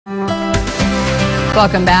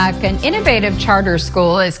Welcome back. An innovative charter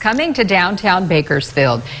school is coming to downtown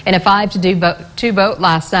Bakersfield. In a 5-2 vote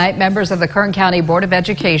last night, members of the Kern County Board of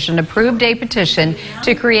Education approved a petition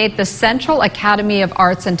to create the Central Academy of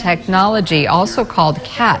Arts and Technology, also called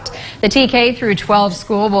CAT. The TK through 12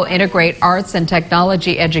 school will integrate arts and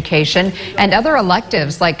technology education and other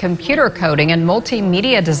electives like computer coding and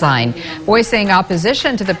multimedia design. Voicing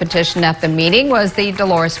opposition to the petition at the meeting was the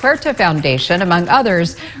Dolores Huerta Foundation, among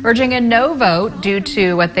others, urging a no vote due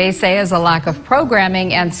to what they say is a lack of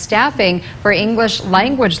programming and staffing for English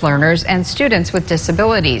language learners and students with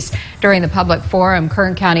disabilities. During the public forum,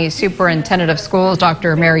 Kern County Superintendent of Schools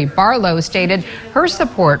Dr. Mary Barlow stated her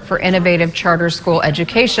support for innovative charter school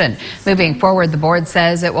education. Moving forward, the board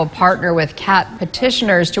says it will partner with CAT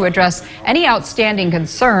petitioners to address any outstanding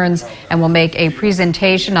concerns and will make a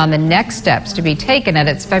presentation on the next steps to be taken at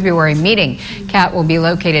its February meeting. CAT will be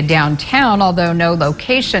located downtown, although no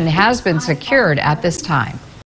location has been secured at this time.